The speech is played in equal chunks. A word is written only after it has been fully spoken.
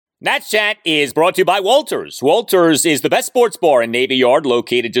Nats Chat is brought to you by Walters. Walters is the best sports bar in Navy Yard,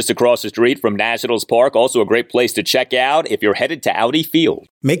 located just across the street from Nationals Park. Also a great place to check out if you're headed to Audi Field.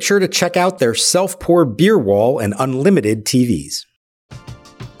 Make sure to check out their self-pour beer wall and unlimited TVs.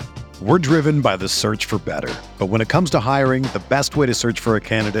 We're driven by the search for better. But when it comes to hiring, the best way to search for a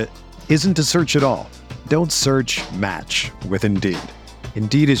candidate isn't to search at all. Don't search, match with Indeed.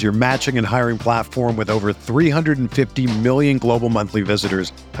 Indeed is your matching and hiring platform with over 350 million global monthly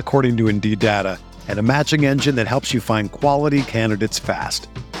visitors, according to Indeed data, and a matching engine that helps you find quality candidates fast.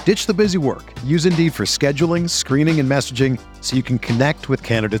 Ditch the busy work. Use Indeed for scheduling, screening, and messaging so you can connect with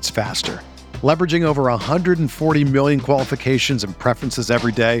candidates faster. Leveraging over 140 million qualifications and preferences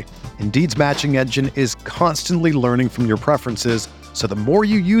every day, Indeed's matching engine is constantly learning from your preferences, so the more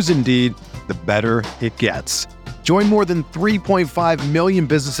you use Indeed, the better it gets. Join more than 3.5 million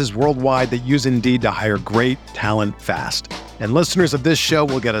businesses worldwide that use Indeed to hire great talent fast. And listeners of this show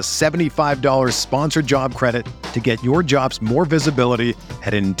will get a $75 sponsored job credit to get your jobs more visibility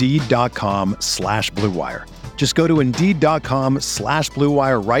at Indeed.com/Blue Wire. Just go to Indeed.com/Blue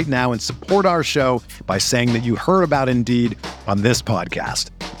Wire right now and support our show by saying that you heard about Indeed on this podcast.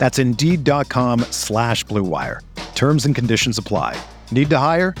 That's Indeed.com/Blue Wire. Terms and conditions apply. Need to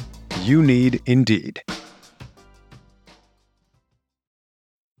hire? You need Indeed.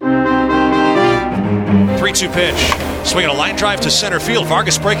 3-2 pitch. Swinging a line drive to center field.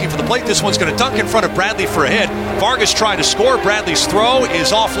 Vargas breaking for the plate. This one's going to dunk in front of Bradley for a hit. Vargas trying to score. Bradley's throw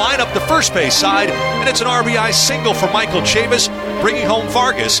is offline up the first base side, and it's an RBI single for Michael Chavis, bringing home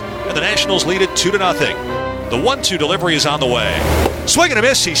Vargas, and the Nationals lead it 2-0. The 1-2 delivery is on the way. Swing and a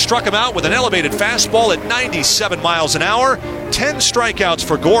miss. He struck him out with an elevated fastball at 97 miles an hour. 10 strikeouts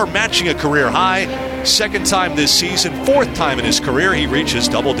for Gore, matching a career high. Second time this season, fourth time in his career he reaches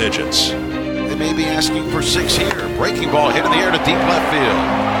double digits. They may be asking for 6 here. Breaking ball hit in the air to deep left field.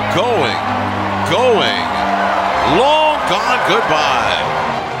 Going. Long gone, goodbye.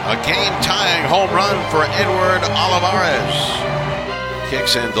 A game-tying home run for Edward Olivares.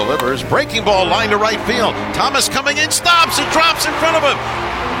 Kicks and delivers. Breaking ball line to right field. Thomas coming in, stops and drops in front of him.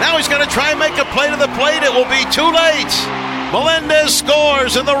 Now he's going to try and make a play to the plate. It will be too late. Melendez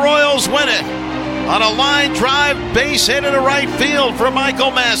scores and the Royals win it on a line drive base hit into right field for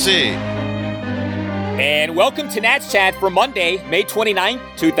Michael Massey. And welcome to Nats Chat for Monday, May 29th,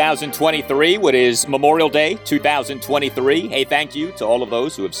 2023, what is Memorial Day 2023. Hey, thank you to all of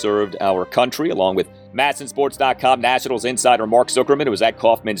those who have served our country, along with MASNsports.com Nationals insider Mark Zuckerman, who was at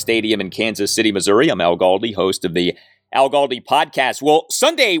Kauffman Stadium in Kansas City, Missouri. I'm Al Galdi, host of the Al Galdi podcast. Well,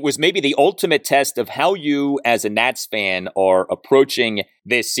 Sunday was maybe the ultimate test of how you, as a Nats fan, are approaching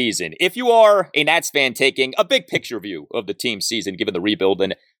this season. If you are a Nats fan taking a big picture view of the team's season, given the rebuild,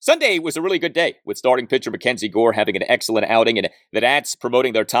 and Sunday was a really good day, with starting pitcher Mackenzie Gore having an excellent outing, and the Nats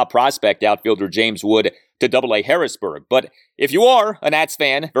promoting their top prospect, outfielder James Wood, to Double-A Harrisburg. But if you are a Nats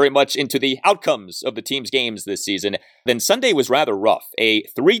fan, very much into the outcomes of the team's games this season, then Sunday was rather rough. A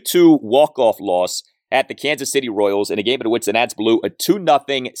 3-2 walk-off loss at the Kansas City Royals in a game in which the Nats blew a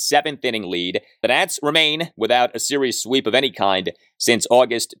 2-0 seventh-inning lead. The Nats remain without a series sweep of any kind since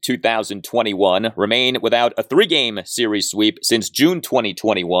August 2021, remain without a 3-game series sweep since June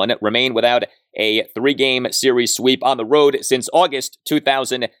 2021, remain without a 3-game series sweep on the road since August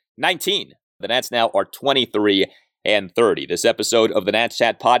 2019. The Nats now are 23-30. This episode of the Nats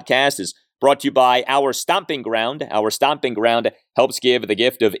Chat podcast is brought to you by Our Stomping Ground. Our Stomping Ground helps give the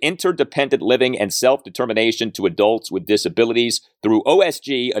gift of interdependent living and self-determination to adults with disabilities. Through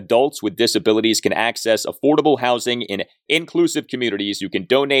OSG, adults with disabilities can access affordable housing in inclusive communities. You can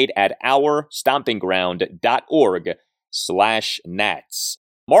donate at ourstompingground.org/Nats.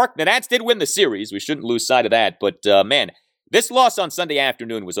 Mark, the Nats did win the series. We shouldn't lose sight of that. But, man, this loss on Sunday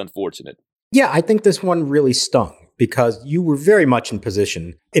afternoon was unfortunate. Yeah, I think this one really stung because you were very much in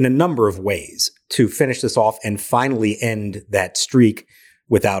position in a number of ways to finish this off and finally end that streak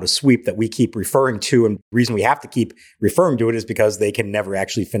without a sweep that we keep referring to. And the reason we have to keep referring to it is because they can never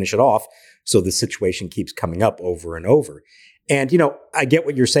actually finish it off. So the situation keeps coming up over and over. And, you know, I get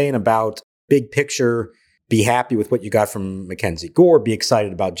what you're saying about big picture, be happy with what you got from Mackenzie Gore, be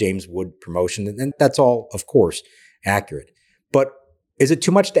excited about James Wood promotion. And that's all, of course, accurate. But is it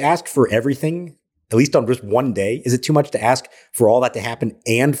too much to ask for everything, at least on just one day? Is it too much to ask for all that to happen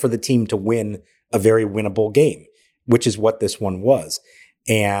and for the team to win a very winnable game, which is what this one was?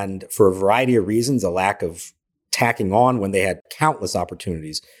 And for a variety of reasons, a lack of tacking on when they had countless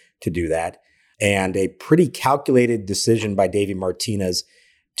opportunities to do that, and a pretty calculated decision by Davey Martinez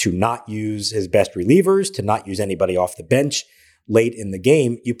to not use his best relievers, to not use anybody off the bench late in the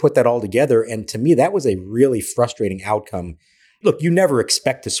game. You put that all together, and to me, that was a really frustrating outcome look, you never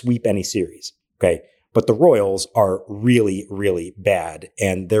expect to sweep any series, okay? But the Royals are really, really bad,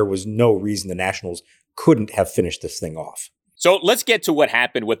 and there was no reason the Nationals couldn't have finished this thing off. So let's get to what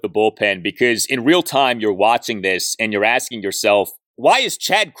happened with the bullpen, because in real time, you're watching this and you're asking yourself, why is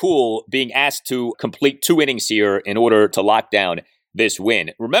Chad Kuhl being asked to complete 2 innings here in order to lock down this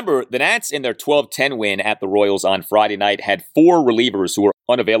win? Remember, the Nats in their 12-10 win at the Royals on Friday night had 4 relievers who were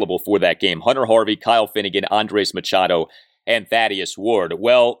unavailable for that game. Hunter Harvey, Kyle Finnegan, Andres Machado, and Thaddeus Ward.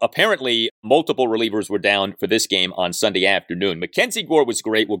 Well, apparently, multiple relievers were down for this game on Sunday afternoon. Mackenzie Gore was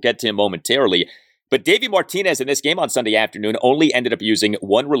great. We'll get to him momentarily. But Davey Martinez in this game on Sunday afternoon only ended up using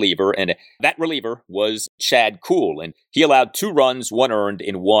 1 reliever, and that reliever was Chad Kuhl. And he allowed 2 runs, 1 earned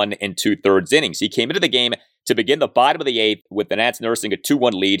in 1 2/3 innings. He came into the game to begin the bottom of the 8th with the Nats nursing a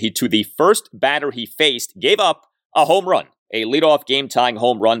 2-1 lead. He, to the first batter he faced, gave up a home run. A leadoff game-tying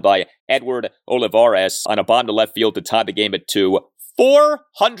home run by Edward Olivares on a bomb to left field to tie the game at 2.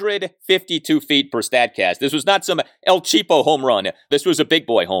 452 feet per Statcast. This was not some El Cheapo home run. This was a big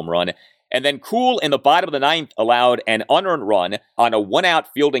boy home run. And then Kuhl in the bottom of the 9th allowed an unearned run on a 1-out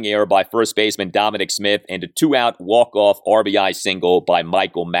fielding error by first baseman Dominic Smith and a 2-out walk-off RBI single by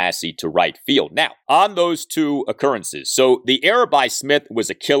Michael Massey to right field. Now, on those 2 occurrences, so the error by Smith was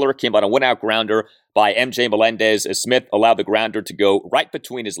a killer, came on a 1-out grounder by MJ Melendez as Smith allowed the grounder to go right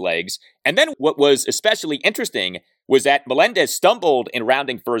between his legs. And then what was especially interesting was that Melendez stumbled in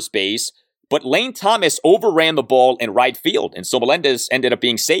rounding first base, but Lane Thomas overran the ball in right field. And so Melendez ended up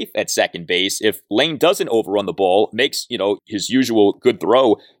being safe at second base. If Lane doesn't overrun the ball, makes, his usual good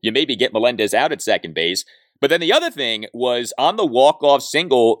throw, you maybe get Melendez out at second base. But then the other thing was on the walk-off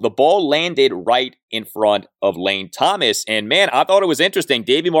single, the ball landed right in front of Lane Thomas. And man, I thought it was interesting.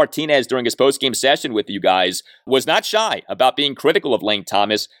 Davey Martinez, during his post-game session with you guys, was not shy about being critical of Lane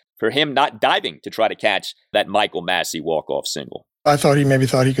Thomas for him not diving to try to catch that Michael Massey walk-off single. I thought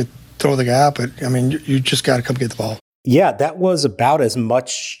he could throw the guy out, but I mean, you just got to come get the ball. Yeah, that was about as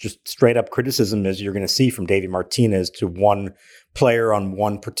much just straight up criticism as you're going to see from Davey Martinez to one player on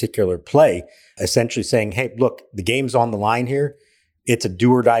one particular play, essentially saying, hey, look, the game's on the line here. It's a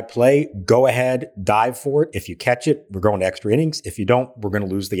do or die play. Go ahead, dive for it. If you catch it, we're going to extra innings. If you don't, we're going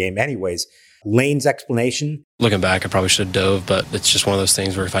to lose the game anyways. Lane's explanation. Looking back, I probably should have dove, but it's just one of those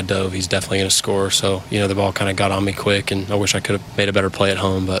things where if I dove, he's definitely going to score. So, the ball kind of got on me quick, and I wish I could have made a better play at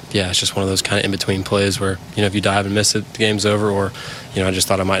home. But, yeah, it's just one of those kind of in-between plays where, if you dive and miss it, the game's over, or, I just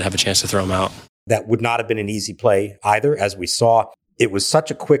thought I might have a chance to throw him out. That would not have been an easy play either. As we saw, it was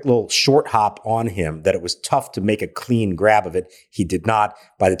such a quick little short hop on him that it was tough to make a clean grab of it. He did not.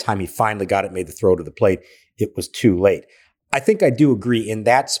 By the time he finally got it, made the throw to the plate, it was too late. I think I do agree in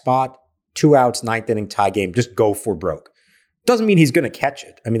that spot. 2 outs, 9th inning tie game, just go for broke. Doesn't mean he's going to catch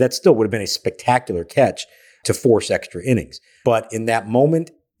it. I mean, that still would have been a spectacular catch to force extra innings. But in that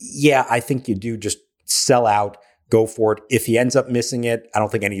moment, yeah, I think you do just sell out, go for it. If he ends up missing it, I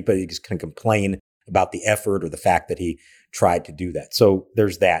don't think anybody can complain about the effort or the fact that he tried to do that. So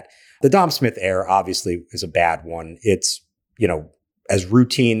there's that. The Dom Smith error obviously is a bad one. It's, as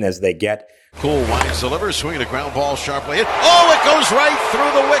routine as they get. Kuhl winds, delivers, swinging a ground ball sharply hit. Oh, it goes right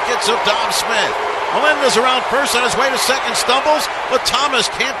through the wickets of Dom Smith. Melendez around first on his way to second, stumbles, but Thomas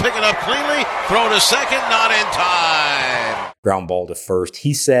can't pick it up cleanly. Throw to second, not in time. Ground ball to first.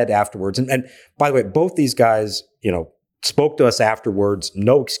 He said afterwards, and by the way, both these guys, spoke to us afterwards.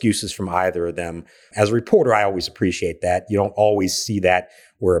 No excuses from either of them. As a reporter, I always appreciate that. You don't always see that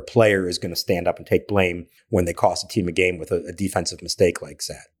where a player is going to stand up and take blame when they cost a team a game with a defensive mistake like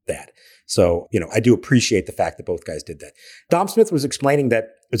that. So, I do appreciate the fact that both guys did that. Dom Smith was explaining that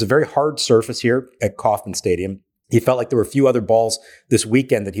it's a very hard surface here at Kauffman Stadium. He felt like there were a few other balls this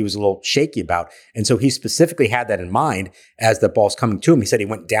weekend that he was a little shaky about. And so he specifically had that in mind as the ball's coming to him. He said he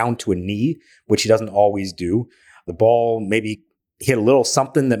went down to a knee, which he doesn't always do. The ball maybe hit a little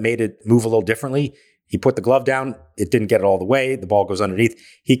something that made it move a little differently. He put the glove down. It didn't get it all the way. The ball goes underneath.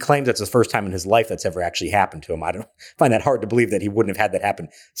 He claims that's the first time in his life that's ever actually happened to him. I don't find that hard to believe that he wouldn't have had that happen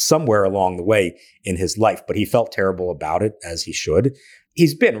somewhere along the way in his life, but he felt terrible about it, as he should.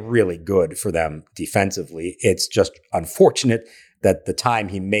 He's been really good for them defensively. It's just unfortunate that the time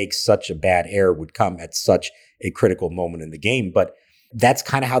he makes such a bad error would come at such a critical moment in the game. But that's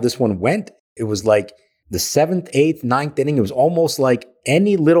kind of how this one went. It was like the 7th, 8th, 9th inning, it was almost like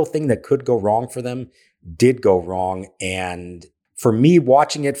any little thing that could go wrong for them did go wrong. And for me,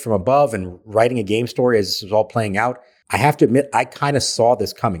 watching it from above and writing a game story as this was all playing out, I have to admit, I kind of saw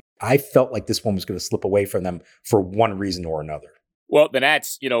this coming. I felt like this one was going to slip away from them for one reason or another. Well, the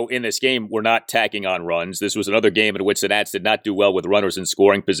Nats, in this game, were not tacking on runs. This was another game in which the Nats did not do well with runners in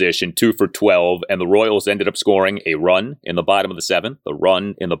scoring position, 2 for 12, and the Royals ended up scoring a run in the bottom of the 7th, a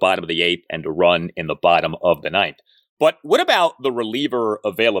run in the bottom of the 8th, and a run in the bottom of the 9th. But what about the reliever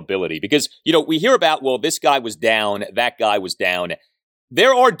availability? Because, we hear about, well, this guy was down, that guy was down.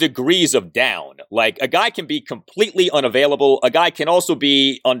 There are degrees of down. Like, a guy can be completely unavailable. A guy can also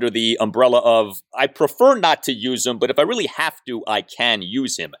be under the umbrella of, I prefer not to use him, but if I really have to, I can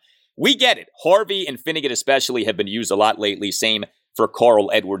use him. We get it. Harvey and Finnegan especially have been used a lot lately. Same for Carl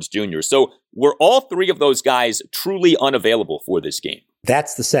Edwards Jr. So were all three of those guys truly unavailable for this game?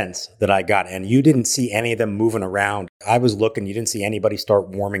 That's the sense that I got. And you didn't see any of them moving around. I was looking, you didn't see anybody start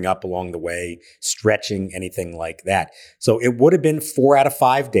warming up along the way, stretching, anything like that. So it would have been 4 out of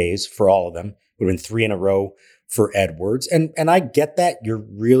 5 days for all of them. It would have been 3 in a row for Edwards. And I get that. You're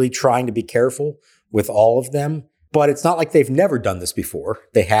really trying to be careful with all of them. But it's not like they've never done this before.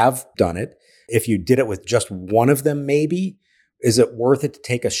 They have done it. If you did it with just one of them, maybe, is it worth it to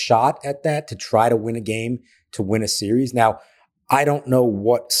take a shot at that, to try to win a game, to win a series? Now, I don't know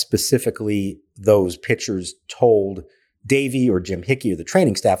what specifically those pitchers told Davey or Jim Hickey or the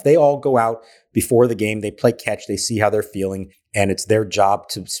training staff. They all go out before the game. They play catch. They see how they're feeling. And it's their job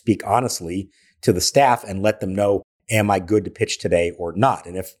to speak honestly to the staff and let them know, am I good to pitch today or not?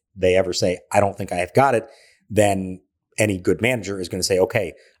 And if they ever say, I don't think I have got it, then any good manager is going to say,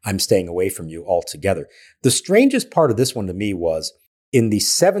 okay, I'm staying away from you altogether. The strangest part of this one to me was in the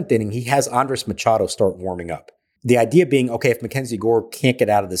 7th inning, he has Andres Machado start warming up. The idea being, okay, if Mackenzie Gore can't get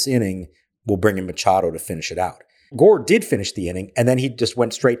out of this inning, we'll bring in Machado to finish it out. Gore did finish the inning, and then he just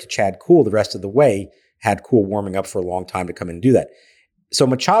went straight to Chad Kuhl the rest of the way, had Kuhl warming up for a long time to come in and do that. So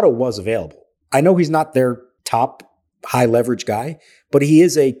Machado was available. I know he's not their top high leverage guy, but he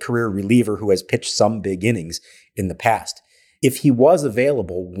is a career reliever who has pitched some big innings in the past. If he was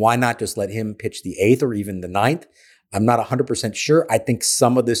available, why not just let him pitch the 8th or even the 9th? I'm not 100% sure. I think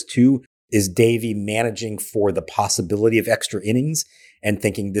some of this too is Davey managing for the possibility of extra innings and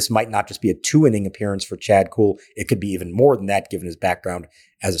thinking this might not just be a 2-inning appearance for Chad Kuhl. It could be even more than that given his background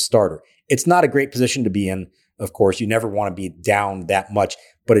as a starter. It's not a great position to be in. Of course, you never want to be down that much,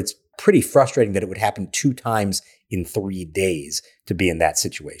 but it's pretty frustrating that it would happen 2 times in 3 days to be in that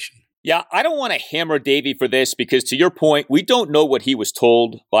situation. Yeah, I don't want to hammer Davey for this because to your point, we don't know what he was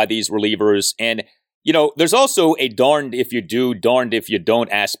told by these relievers. And there's also a darned if you do, darned if you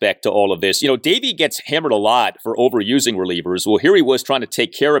don't aspect to all of this. Davey gets hammered a lot for overusing relievers. Well, here he was trying to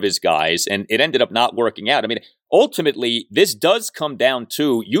take care of his guys, and it ended up not working out. I mean, ultimately, this does come down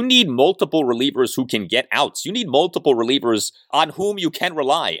to you need multiple relievers who can get outs. You need multiple relievers on whom you can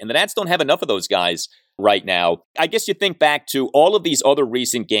rely, and the Nats don't have enough of those guys right now. I guess you think back to all of these other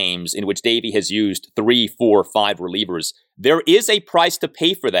recent games in which Davey has used 3, 4, 5 relievers. There is a price to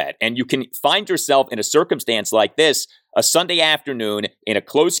pay for that, and you can find yourself in a circumstance like this, a Sunday afternoon in a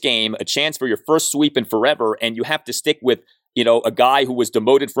close game, a chance for your first sweep in forever, and you have to stick with a guy who was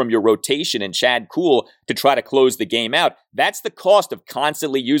demoted from your rotation in Chad Kuhl to try to close the game out. That's the cost of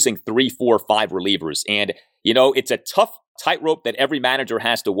constantly using 3, 4, 5 relievers. And, it's a tough tightrope that every manager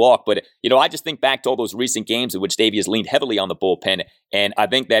has to walk. But, I just think back to all those recent games in which Davey has leaned heavily on the bullpen. And I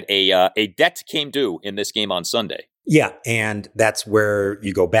think that a debt came due in this game on Sunday. Yeah, and that's where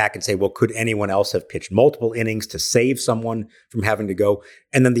you go back and say, well, could anyone else have pitched multiple innings to save someone from having to go?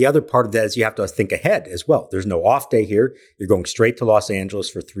 And then the other part of that is you have to think ahead as well. There's no off day here. You're going straight to Los Angeles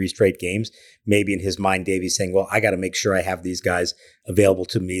for 3 straight games. Maybe in his mind, Davey's saying, well, I got to make sure I have these guys available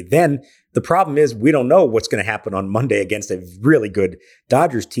to me. Then the problem is we don't know what's going to happen on Monday against a really good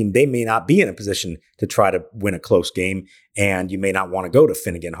Dodgers team. They may not be in a position to try to win a close game, and you may not want to go to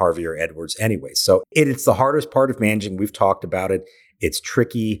Finnegan, Harvey, or Edwards anyway. So it's the hardest part of managing. We've talked about it. It's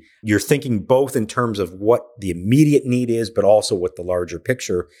tricky. You're thinking both in terms of what the immediate need is, but also what the larger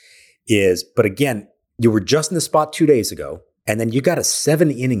picture is. But again, you were just in the spot 2 days ago, and then you got a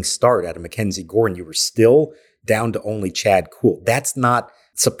 7-inning start out of Mackenzie Gore, and you were still down to only Chad Kuhl. That's not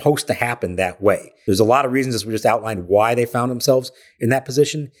supposed to happen that way. There's a lot of reasons, as we just outlined, why they found themselves in that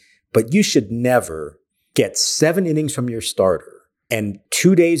position, but you should never get 7 innings from your starter. And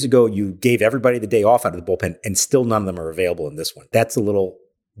 2 days ago, you gave everybody the day off out of the bullpen, and still none of them are available in this one. That's a little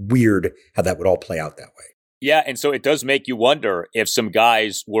weird how that would all play out that way. Yeah, and so it does make you wonder if some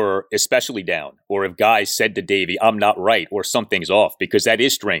guys were especially down, or if guys said to Davey, I'm not right, or something's off, because that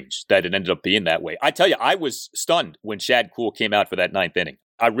is strange that it ended up being that way. I tell you, I was stunned when Chad Kuhl came out for that 9th inning.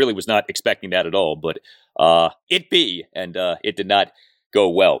 I really was not expecting that at all, but it did not go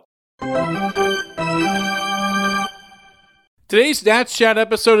well. Today's Nats Chat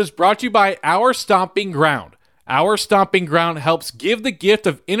episode is brought to you by Our Stomping Ground. Our Stomping Ground helps give the gift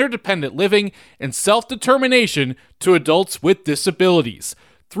of interdependent living and self-determination to adults with disabilities.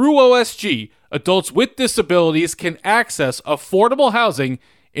 Through OSG, adults with disabilities can access affordable housing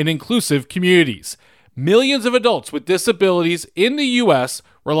in inclusive communities. Millions of adults with disabilities in the U.S.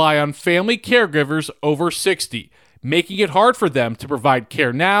 rely on family caregivers over 60, making it hard for them to provide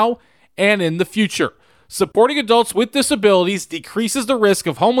care now and in the future. Supporting adults with disabilities decreases the risk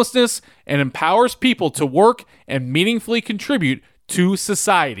of homelessness and empowers people to work and meaningfully contribute to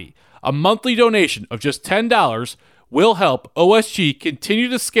society. A monthly donation of just $10 will help OSG continue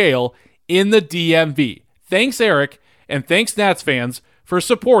to scale in the DMV. Thanks, Eric, and thanks, Nats fans, for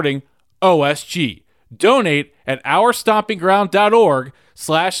supporting OSG. Donate at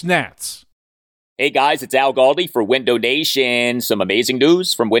ourstompingground.org/Nats. Hey guys, it's Al Galdi for Window Nation. Some amazing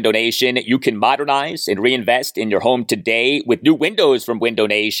news from Window Nation. You can modernize and reinvest in your home today with new windows from Window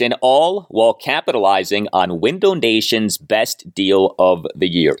Nation, all while capitalizing on Window Nation's best deal of the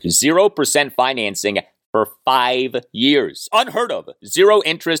year. 0% financing for 5 years. Unheard of. 0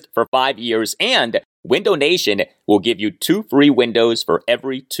 interest for 5 years. And Window Nation will give you 2 free windows for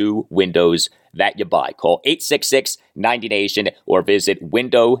every 2 windows that you buy. Call 866-90-NATION or visit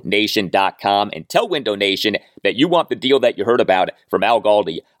windownation.com and tell Window Nation that you want the deal that you heard about from Al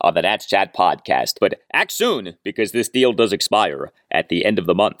Galdi on the Nats Chat podcast. But act soon, because this deal does expire at the end of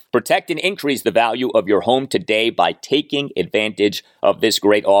the month. Protect and increase the value of your home today by taking advantage of this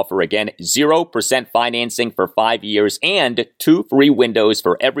great offer. Again, 0% financing for 5 years and 2 free windows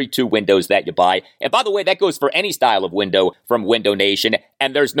for every 2 windows that you buy. And by the way, that goes for any style of window from Window Nation,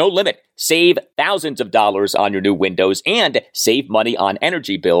 and there's no limit. Save thousands of dollars on your new windows and save money on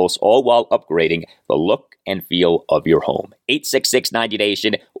energy bills, all while upgrading the look and feel of your home.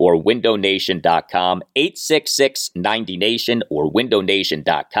 866-90-NATION or windownation.com. 866-90-NATION or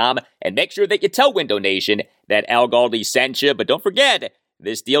windownation.com. And make sure that you tell Window Nation that Al Galdi sent you. But don't forget,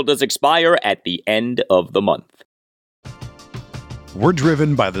 this deal does expire at the end of the month. We're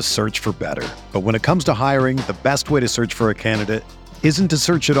driven by the search for better. But when it comes to hiring, the best way to search for a candidate isn't to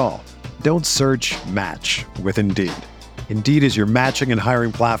search at all. Don't search, match with Indeed. Indeed is your matching and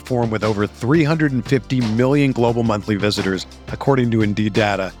hiring platform with over 350 million global monthly visitors, according to Indeed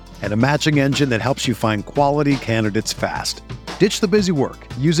data, and a matching engine that helps you find quality candidates fast. Ditch the busy work.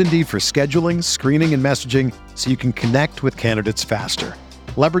 Use Indeed for scheduling, screening, and messaging so you can connect with candidates faster.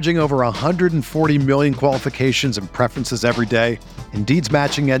 Leveraging over 140 million qualifications and preferences every day, Indeed's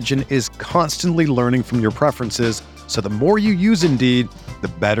matching engine is constantly learning from your preferences, so the more you use Indeed, the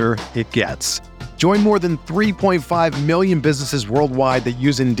better it gets. Join more than 3.5 million businesses worldwide that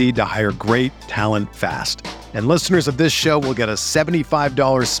use Indeed to hire great talent fast. And listeners of this show will get a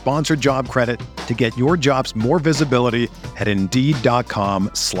 $75 sponsored job credit to get your jobs more visibility at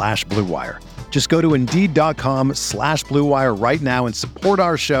Indeed.com/Blue Wire. Just go to Indeed.com/Blue Wire right now and support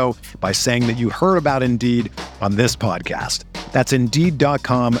our show by saying that you heard about Indeed on this podcast. That's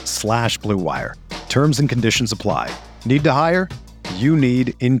Indeed.com/Blue Wire. Terms and conditions apply. Need to hire? You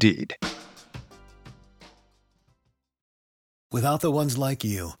need Indeed. Without the ones like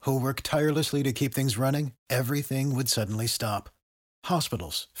you, who work tirelessly to keep things running, everything would suddenly stop.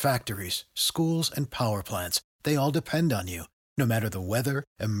 Hospitals, factories, schools, and power plants, they all depend on you. No matter the weather,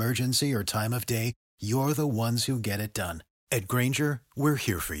 emergency, or time of day, you're the ones who get it done. At Grainger, we're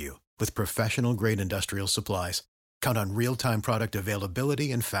here for you with professional-grade industrial supplies. Count on real-time product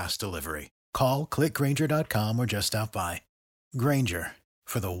availability and fast delivery. Call, clickgrainger.com, or just stop by. Grainger,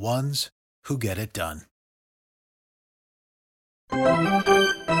 for the ones who get it done.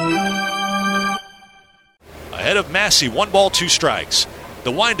 Ahead of Massey, 1 ball, 2 strikes.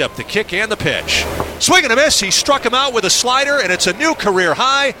 The windup, the kick, and the pitch. Swing and a miss. He struck him out with a slider, and it's a new career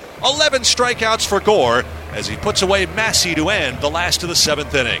high. 11 strikeouts for Gore as he puts away Massey to end the last of the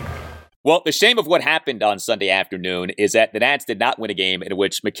 7th inning. Well, the shame of what happened on Sunday afternoon is that the Nats did not win a game in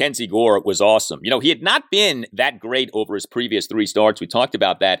which Mackenzie Gore was awesome. You know, he had not been that great over his previous 3 starts. We talked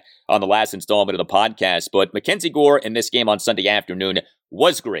about that on the last installment of the podcast. But Mackenzie Gore in this game on Sunday afternoon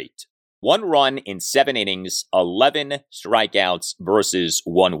was great. 1 run in 7 innings, 11 strikeouts versus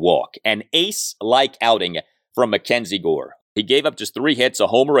 1 walk. An ace-like outing from Mackenzie Gore. He gave up just 3 hits, a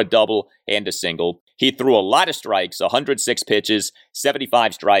homer, a double, and a single. He threw a lot of strikes, 106 pitches,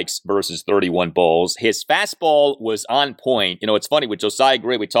 75 strikes versus 31 balls. His fastball was on point. You know, it's funny, with Josiah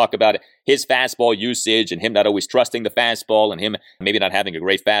Gray, we talk about his fastball usage and him not always trusting the fastball and him maybe not having a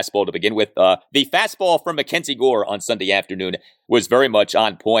great fastball to begin with. The fastball from Mackenzie Gore on Sunday afternoon was very much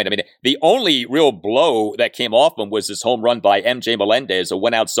on point. I mean, the only real blow that came off him was this home run by MJ Melendez, a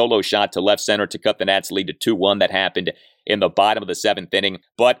 1-out solo shot to left center to cut the Nats lead to 2-1 that happened in the bottom of the 7th inning.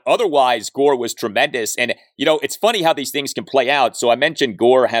 But otherwise, Gore was tremendous. tremendous. And, it's funny how these things can play out. So I mentioned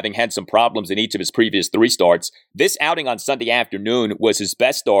Gore having had some problems in each of his previous 3 starts. This outing on Sunday afternoon was his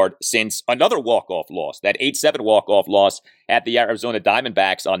best start since another walk-off loss, that 8-7 walk-off loss at the Arizona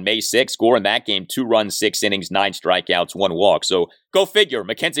Diamondbacks on May 6th. Gore in that game, 2 runs, 6 innings, 9 strikeouts, 1 walk. So go figure.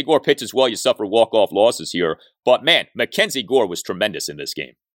 Mackenzie Gore pitches well, you suffer walk-off losses here. But man, Mackenzie Gore was tremendous in this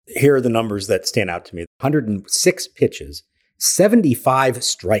game. Here are the numbers that stand out to me. 106 pitches, 75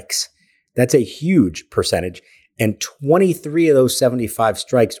 strikes. That's a huge percentage. And 23 of those 75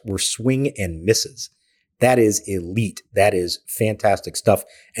 strikes were swing and misses. That is elite. That is fantastic stuff.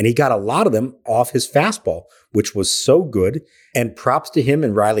 And he got a lot of them off his fastball, which was so good. And props to him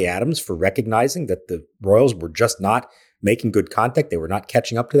and Riley Adams for recognizing that the Royals were just not making good contact. They were not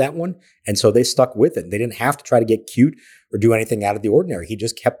catching up to that one. And so they stuck with it. They didn't have to try to get cute or do anything out of the ordinary. He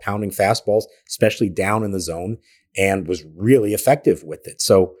just kept pounding fastballs, especially down in the zone, and was really effective with it.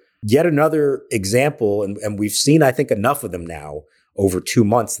 So yet another example, and we've seen, I think, enough of them now over 2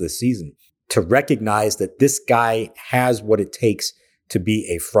 months this season to recognize that this guy has what it takes to be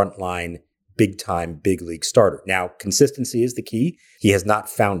a frontline, big-time, big league starter. Now, consistency is the key. He has not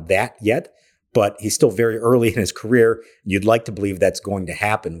found that yet, but he's still very early in his career. You'd like to believe that's going to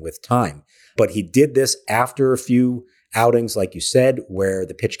happen with time. But he did this after a few outings, like you said, where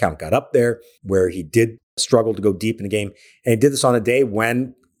the pitch count got up there, where he did struggle to go deep in the game. And he did this on a day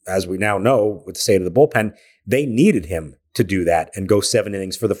when, as we now know, with the state of the bullpen, they needed him to do that and go 7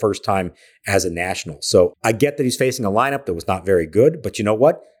 innings for the first time as a national. So I get that he's facing a lineup that was not very good, but you know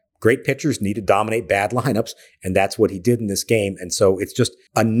what? Great pitchers need to dominate bad lineups, and that's what he did in this game. And so it's just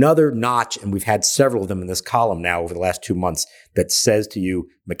another notch, and we've had several of them in this column now over the last 2 months, that says to you,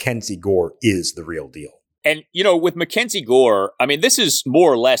 Mackenzie Gore is the real deal. And, with Mackenzie Gore, this is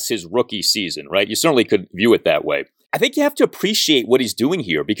more or less his rookie season, right? You certainly could view it that way. I think you have to appreciate what he's doing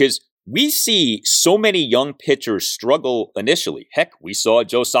here because we see so many young pitchers struggle initially. Heck, we saw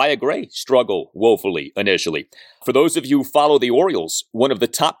Josiah Gray struggle woefully initially. For those of you who follow the Orioles, one of the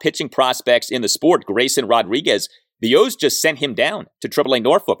top pitching prospects in the sport, Grayson Rodriguez, the O's just sent him down to AAA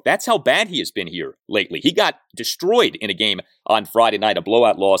Norfolk. That's how bad he has been here lately. He got destroyed in a game on Friday night, a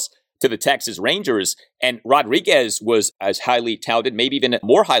blowout loss to the Texas Rangers, and Rodriguez was as highly touted, maybe even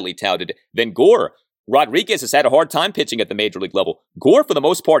more highly touted than Gore. Rodriguez has had a hard time pitching at the major league level. Gore, for the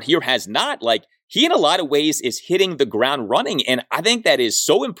most part here, has not. He in a lot of ways is hitting the ground running, and I think that is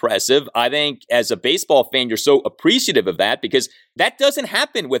so impressive. I think as a baseball fan, you're so appreciative of that because that doesn't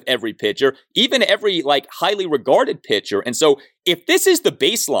happen with every pitcher, even every highly regarded pitcher. And so if this is the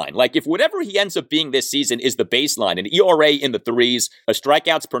baseline, if whatever he ends up being this season is the baseline, an ERA in the 3s, a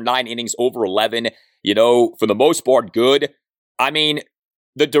strikeouts per 9 innings over 11, for the most part, good.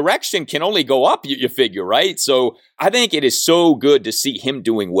 The direction can only go up, you figure, right? So I think it is so good to see him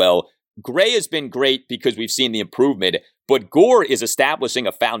doing well. Gray has been great because we've seen the improvement, but Gore is establishing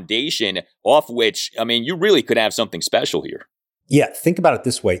a foundation off which, you really could have something special here. Yeah, think about it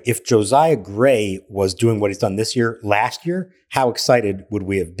this way. If Josiah Gray was doing what he's done this year, last year, how excited would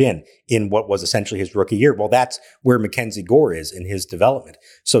we have been in what was essentially his rookie year? Well, that's where Mackenzie Gore is in his development.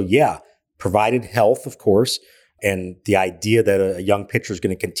 So yeah, provided health, of course, and the idea that a young pitcher is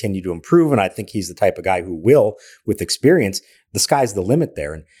going to continue to improve, and I think he's the type of guy who will with experience, the sky's the limit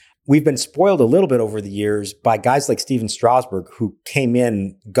there. And we've been spoiled a little bit over the years by guys like Steven Strasburg, who came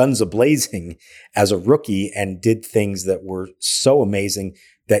in guns a-blazing as a rookie and did things that were so amazing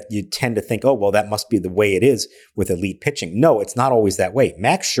that you tend to think, oh, well, that must be the way it is with elite pitching. No, it's not always that way.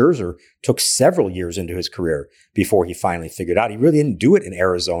 Max Scherzer took several years into his career before he finally figured out. He really didn't do it in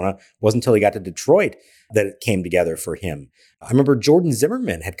Arizona. It wasn't until he got to Detroit that it came together for him. I remember Jordan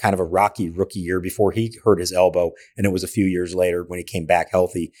Zimmerman had kind of a rocky rookie year before he hurt his elbow, and it was a few years later when he came back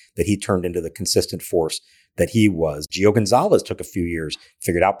healthy that he turned into the consistent force that he was. Gio Gonzalez took a few years,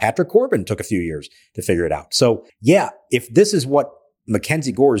 figured out. Patrick Corbin took a few years to figure it out. So yeah, if this is what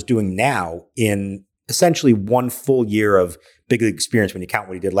Mackenzie Gore is doing now in essentially one full year of big league experience, when you count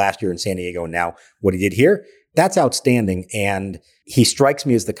what he did last year in San Diego and now what he did here, that's outstanding. And he strikes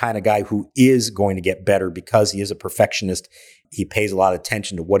me as the kind of guy who is going to get better because he is a perfectionist. He pays a lot of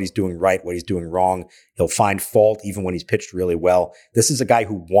attention to what he's doing right, what he's doing wrong. He'll find fault even when he's pitched really well. This is a guy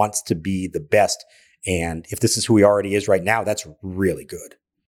who wants to be the best. And if this is who he already is right now, that's really good.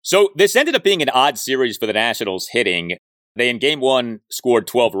 So this ended up being an odd series for the Nationals hitting. They, in Game 1, scored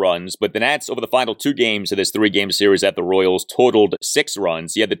 12 runs, but the Nats, over the final 2 games of this 3-game series at the Royals, totaled 6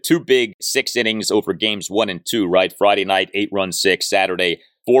 runs. You had the 2 big 6 innings over Games 1 and 2, right? Friday night, 8-run 6. Saturday,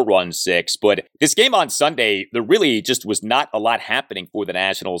 4-run six. But this game on Sunday, there really just was not a lot happening for the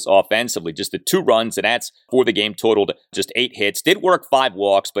Nationals offensively. Just the 2 runs, and that's for the game totaled just 8 hits. Did work 5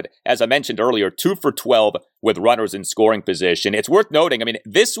 walks, but as I mentioned earlier, 2 for 12 with runners in scoring position. It's worth noting, I mean,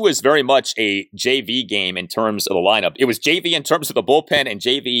 this was very much a JV game in terms of the lineup. It was JV in terms of the bullpen and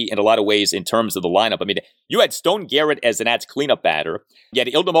JV in a lot of ways in terms of the lineup. I mean, you had Stone Garrett as the Nats cleanup batter. You had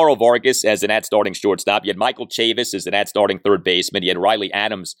Ildemaro Vargas as the Nats starting shortstop. You had Michael Chavis as the Nats starting third baseman. You had Riley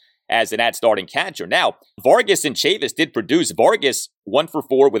Adams as the Nats starting catcher. Now, Vargas and Chavis did produce. Vargas 1 for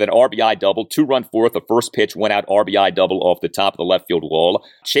 4 with an RBI double, 2-run fourth. The first pitch went out, RBI double off the top of the left field wall.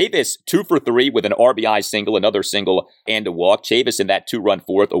 Chavis 2 for 3 with an RBI single, another single, and a walk. Chavis in that 2-run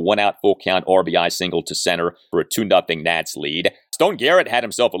fourth, a 1-out full count RBI single to center for a 2-0 Nats lead. Stone Garrett had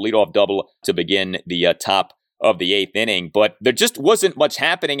himself a leadoff double to begin the top of the 8th inning, but there just wasn't much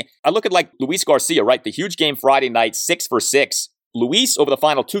happening. I look at like Luis Garcia, right? The huge game Friday night, 6 for 6. Luis, over the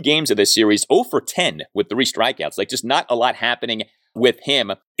final 2 games of this series, 0 for 10 with 3 strikeouts. Like, just not a lot happening with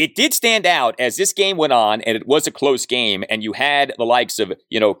him. It did stand out as this game went on, and it was a close game, and you had the likes of,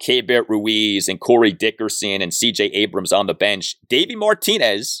 Keibert Ruiz and Corey Dickerson and C.J. Abrams on the bench. Davey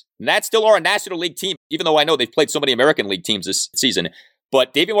Martinez, and that's still our National League team, even though I know they've played so many American League teams this season.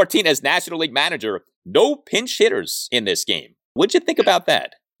 But Davey Martinez, National League manager, no pinch hitters in this game. What'd you think about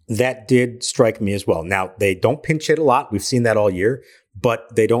that? That did strike me as well. Now, they don't pinch hit a lot. We've seen that all year,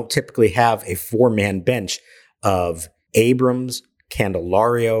 but they don't typically have a 4-man bench of Abrams,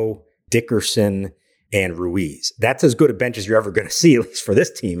 Candelario, Dickerson, and Ruiz. That's as good a bench as you're ever going to see, at least for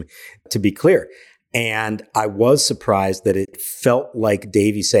this team, to be clear. And I was surprised that it felt like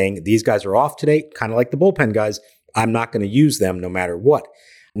Davey saying, these guys are off today, kind of like the bullpen guys. I'm not going to use them no matter what.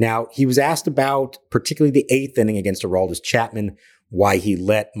 Now, he was asked about particularly the 8th inning against Aroldis Chapman, why he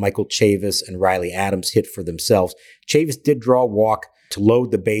let Michael Chavis and Riley Adams hit for themselves. Chavis did draw a walk to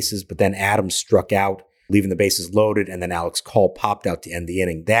load the bases, but then Adams struck out, leaving the bases loaded, and then Alex Call popped out to end the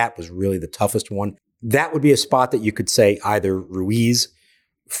inning. That was really the toughest one. That would be a spot that you could say either Ruiz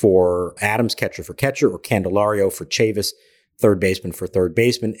for Adams, catcher for catcher, or Candelario for Chavis, third baseman for third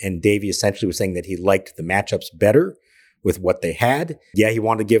baseman. And Davey essentially was saying that he liked the matchups better with what they had. Yeah, he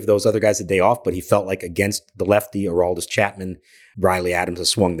wanted to give those other guys a day off, but he felt like against the lefty, Aroldis Chapman, Riley Adams has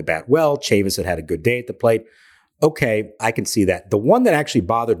swung the bat well. Chavis had a good day at the plate. Okay, I can see that. The one that actually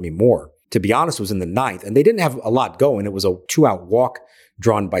bothered me more, to be honest, was in the 9th, and they didn't have a lot going. It was a 2-out walk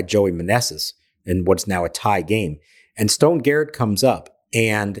drawn by Joey Meneses in what's now a tie game. And Stone Garrett comes up,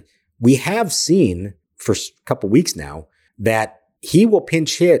 and we have seen for a couple weeks now that he will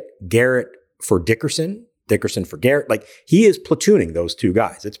pinch hit Garrett for Dickerson for Garrett. Like, he is platooning those 2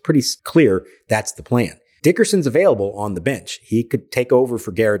 guys. It's pretty clear that's the plan. Dickerson's available on the bench. He could take over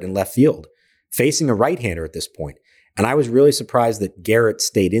for Garrett in left field, facing a right-hander at this point. And I was really surprised that Garrett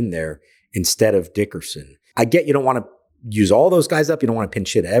stayed in there instead of Dickerson. I get you don't want to use all those guys up. You don't want to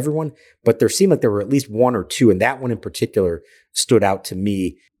pinch hit everyone, but there seemed like there were at least 1 or 2, and that one in particular stood out to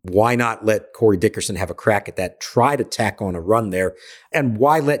me. Why not let Corey Dickerson have a crack at that, try to tack on a run there, and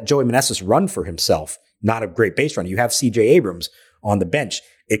why let Joey Meneses run for himself? Not a great base runner. You have C.J. Abrams on the bench.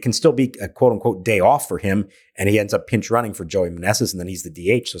 It can still be a quote-unquote day off for him, and he ends up pinch running for Joey Meneses, and then he's the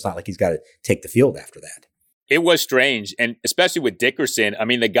DH, so it's not like he's got to take the field after that. It was strange, and especially with Dickerson, I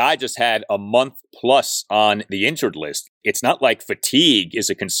mean, the guy just had a month plus on the injured list. It's not like fatigue is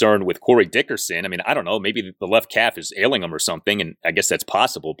a concern with Corey Dickerson. I mean, I don't know, maybe the left calf is ailing him or something, and I guess that's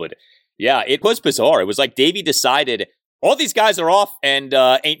possible, but yeah, it was bizarre. It was like Davey decided, all these guys are off, and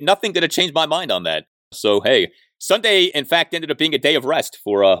ain't nothing going to change my mind on that. So, hey, Sunday, in fact, ended up being a day of rest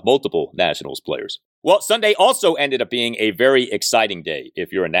for multiple Nationals players. Well, Sunday also ended up being a very exciting day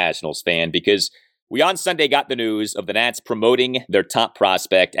if you're a Nationals fan, because we on Sunday got the news of the Nats promoting their top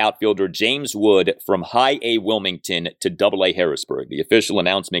prospect, outfielder James Wood, from High A Wilmington to Double A Harrisburg. The official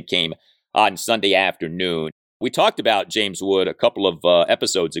announcement came on Sunday afternoon. We talked about James Wood a couple of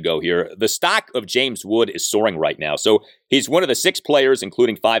episodes ago here. The stock of James Wood is soaring right now. So he's one of the 6 players,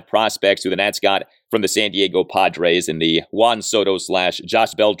 including 5 prospects, who the Nats got from the San Diego Padres in the Juan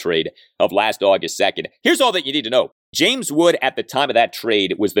Soto/Josh Bell trade of last August 2nd. Here's all that you need to know. James Wood, at the time of that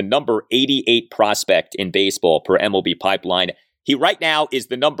trade, was the number 88 prospect in baseball per MLB Pipeline. He right now is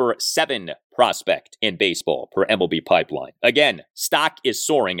the number 7 prospect in baseball per MLB Pipeline. Again, stock is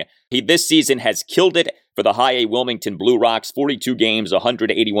soaring. He this season has killed it for the High A Wilmington Blue Rocks, 42 games,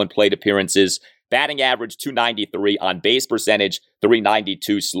 181 plate appearances, batting average 293, on base percentage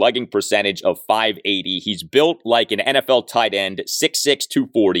 392, slugging percentage of 580. He's built like an NFL tight end, 6'6",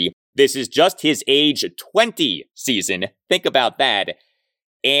 240. This is just his age 20 season. Think about that.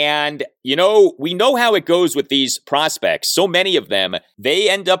 And, we know how it goes with these prospects. So many of them, they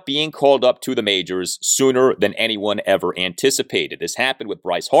end up being called up to the majors sooner than anyone ever anticipated. This happened with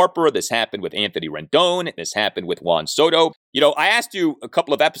Bryce Harper. This happened with Anthony Rendon. This happened with Juan Soto. I asked you a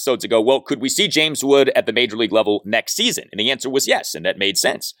couple of episodes ago, well, could we see James Wood at the major league level next season? And the answer was yes, and that made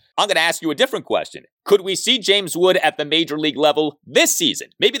sense. I'm going to ask you a different question. Could we see James Wood at the major league level this season?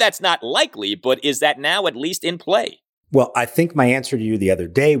 Maybe that's not likely, but is that now at least in play? Well, I think my answer to you the other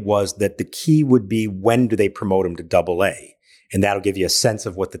day was that the key would be when do they promote him to Double-A? And that'll give you a sense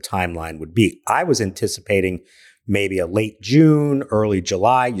of what the timeline would be. I was anticipating maybe a late June, early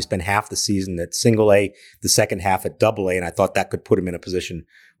July. You spend half the season at Single-A, the second half at Double-A, and I thought that could put him in a position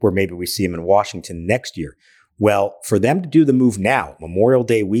where maybe we see him in Washington next year. Well, for them to do the move now, Memorial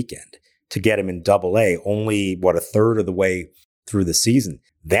Day weekend, to get him in Double-A, only, a third of the way through the season,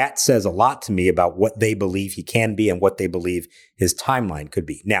 that says a lot to me about what they believe he can be and what they believe his timeline could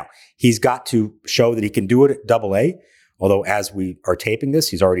be. Now, he's got to show that he can do it at Double-A, although as we are taping this,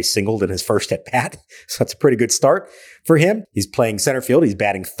 he's already singled in his first at-bat, so that's a pretty good start for him. He's playing center field. He's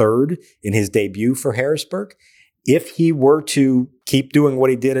batting third in his debut for Harrisburg. If he were to keep doing what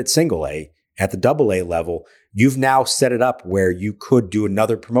he did at Single-A, at the Double-A level, you've now set it up where you could do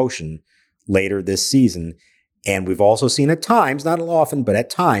another promotion later this season. And we've also seen at times, not often, but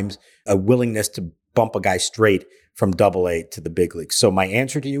at times, a willingness to bump a guy straight from Double-A to the big leagues. So my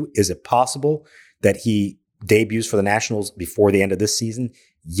answer to you, is it possible that he debuts for the Nationals before the end of this season?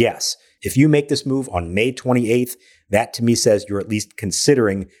 Yes. If you make this move on May 28th, that to me says you're at least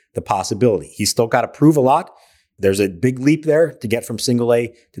considering the possibility. He's still got to prove a lot. There's a big leap there to get from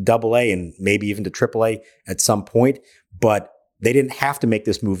Single-A to Double-A and maybe even to Triple-A at some point. But they didn't have to make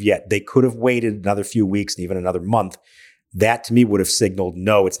this move yet. They could have waited another few weeks and even another month. That to me would have signaled,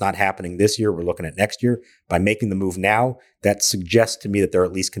 no, it's not happening this year. We're looking at next year. By making the move now, that suggests to me that they're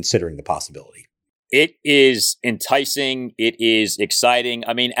at least considering the possibility. It is enticing. It is exciting.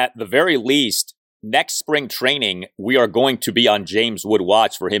 I mean, at the very least, next spring training, we are going to be on James Wood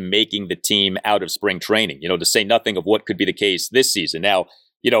watch for him making the team out of spring training, to say nothing of what could be the case this season. Now,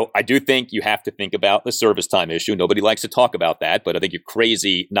 I do think you have to think about the service time issue. Nobody likes to talk about that, but I think you're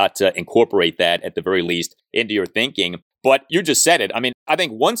crazy not to incorporate that at the very least into your thinking. But you just said it. I mean, I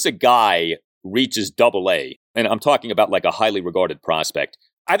think once a guy reaches Double-A, and I'm talking about like a highly regarded prospect,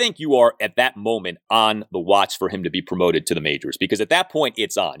 I think you are at that moment on the watch for him to be promoted to the majors, because at that point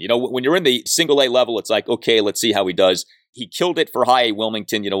it's on. When you're in the Single-A level, it's like, okay, let's see how he does. He killed it for High A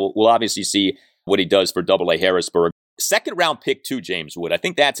Wilmington. We'll obviously see what he does for Double-A Harrisburg. Second round pick too, James Wood. I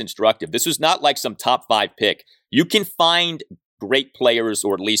think that's instructive. This was not like some top 5 pick. You can find great players,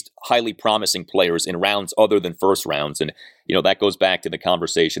 or at least highly promising players, in rounds other than first rounds. And, that goes back to the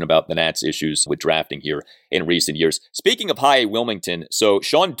conversation about the Nats' issues with drafting here in recent years. Speaking of High A Wilmington, so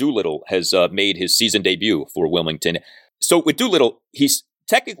Sean Doolittle has made his season debut for Wilmington. So with Doolittle, he's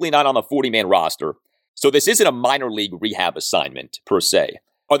technically not on the 40-man roster. So this isn't a minor league rehab assignment per se.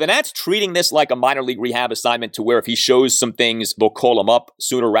 Are the Nats treating this like a minor league rehab assignment to where if he shows some things, they'll call him up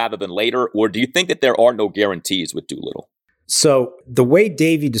sooner rather than later? Or do you think that there are no guarantees with Doolittle? So the way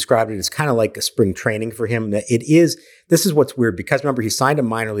Davey described it is kind of like a spring training for him. This is what's weird, because remember, he signed a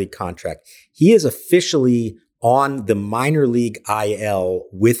minor league contract. He is officially on the minor league IL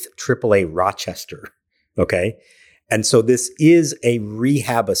with AAA Rochester. Okay. And so this is a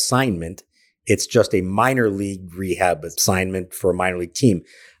rehab assignment. It's just a minor league rehab assignment for a minor league team.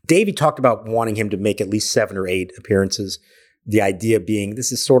 Davey talked about wanting him to make at least 7 or 8 appearances. The idea being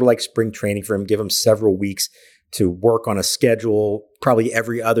this is sort of like spring training for him, give him several weeks to work on a schedule, probably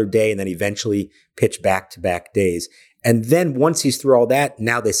every other day, and then eventually pitch back-to-back days. And then once he's through all that,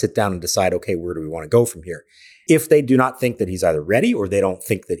 now they sit down and decide, okay, where do we want to go from here? If they do not think that he's either ready or they don't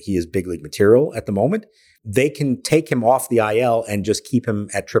think that he is big league material at the moment, they can take him off the IL and just keep him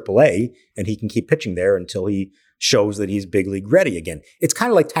at AAA, and he can keep pitching there until he shows that he's big league ready again. It's kind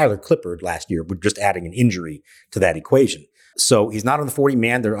of like Tyler Clippard last year, with just adding an injury to that equation. So he's not on the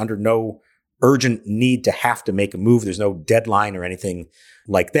 40-man. They're under no urgent need to have to make a move. There's no deadline or anything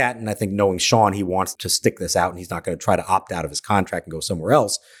like that. And I think knowing Sean, he wants to stick this out and he's not going to try to opt out of his contract and go somewhere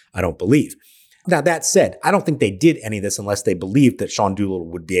else, I don't believe. Now, that said, I don't think they did any of this unless they believed that Sean Doolittle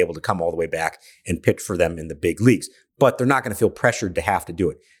would be able to come all the way back and pitch for them in the big leagues. But they're not going to feel pressured to have to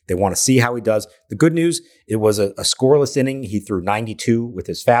do it. They want to see how he does. The good news, it was a scoreless inning. He threw 92 with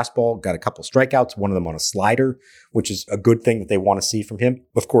his fastball, got a couple strikeouts, one of them on a slider, which is a good thing that they want to see from him.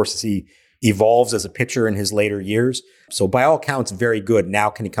 Of course, as he evolves as a pitcher in his later years. So by all counts, very good.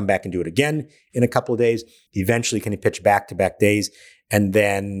 Now, can he come back and do it again in a couple of days? Eventually, can he pitch back-to-back days? And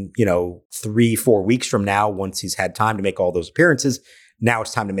then, 3-4 weeks from now, once he's had time to make all those appearances, Now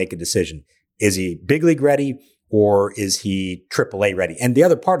it's time to make a decision. Is he big league ready or is he AAA ready? And the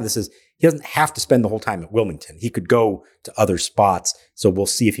other part of this is he doesn't have to spend the whole time at Wilmington. He could go to other spots. So we'll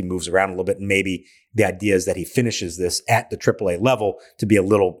see if he moves around a little bit. And maybe the idea is that he finishes this at the AAA level to be a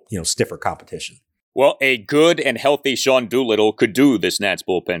little, stiffer competition. Well, a good and healthy Sean Doolittle could do this Nats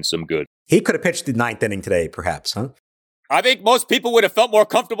bullpen some good. He could have pitched the 9th inning today, perhaps, huh? I think most people would have felt more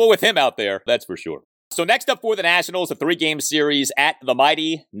comfortable with him out there. That's for sure. So next up for the Nationals, a 3-game series at the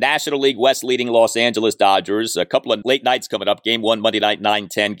mighty National League West leading Los Angeles Dodgers. A couple of late nights coming up. Game 1, Monday night,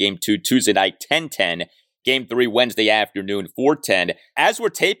 9:10. Game 2, Tuesday night, 10:10. Game 3, Wednesday afternoon, 4:10. As we're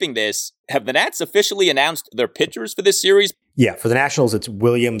taping this, have the Nats officially announced their pitchers for this series? Yeah, for the Nationals, it's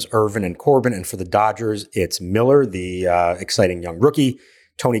Williams, Irvin, and Corbin. And for the Dodgers, it's Miller, the exciting young rookie,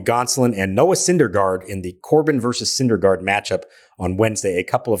 Tony Gonsolin, and Noah Syndergaard in the Corbin versus Syndergaard matchup on Wednesday. A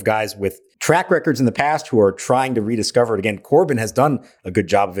couple of guys with track records in the past who are trying to rediscover it again. Corbin has done a good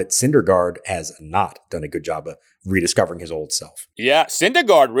job of it. Syndergaard has not done a good job of rediscovering his old self. Yeah,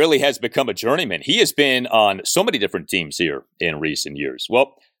 Syndergaard really has become a journeyman. He has been on so many different teams here in recent years.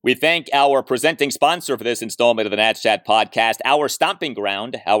 Well, we thank our presenting sponsor for this installment of the Nats Chat podcast, Our Stomping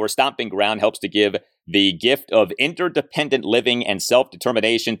Ground. Our Stomping Ground helps to give the gift of interdependent living and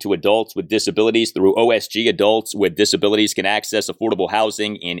self-determination to adults with disabilities through OSG. Adults with disabilities can access affordable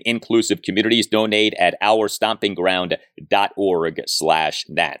housing in inclusive communities. Donate at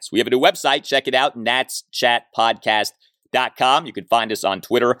ourstompingground.org/Nats. We have a new website. Check it out, natschatpodcast.com. You can find us on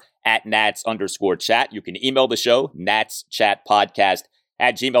Twitter at Nats_chat. You can email the show,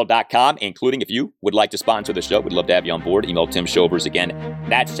 natschatpodcast@gmail.com, including if you would like to sponsor the show. We'd love to have you on board. Email Tim Shovers again,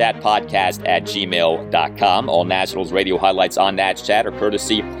 natschatpodcast@gmail.com. All Nationals radio highlights on Nats Chat are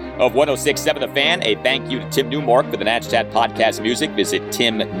courtesy of 106.7 The Fan. A thank you to Tim Newmark for the Nats Chat podcast music. Visit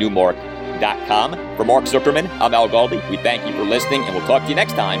timnewmark.com. For Mark Zuckerman, I'm Al Galdi. We thank you for listening, and we'll talk to you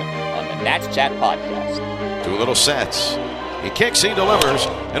next time on the Nats Chat podcast. 2 little sets. He kicks, he delivers,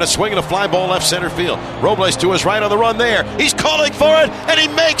 and a swing and a fly ball left center field. Robles to his right on the run there. He's calling for it, and he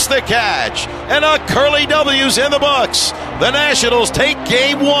makes the catch. And a curly W's in the books. The Nationals take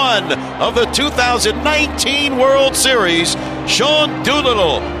Game 1 of the 2019 World Series. Sean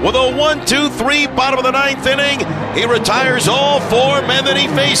Doolittle with a 1-2-3 bottom of the 9th inning. He retires all 4 men that he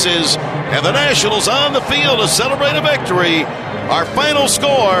faces. And the Nationals on the field to celebrate a victory. Our final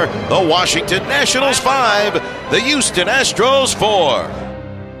score, the Washington Nationals 5, the Houston Astros 4.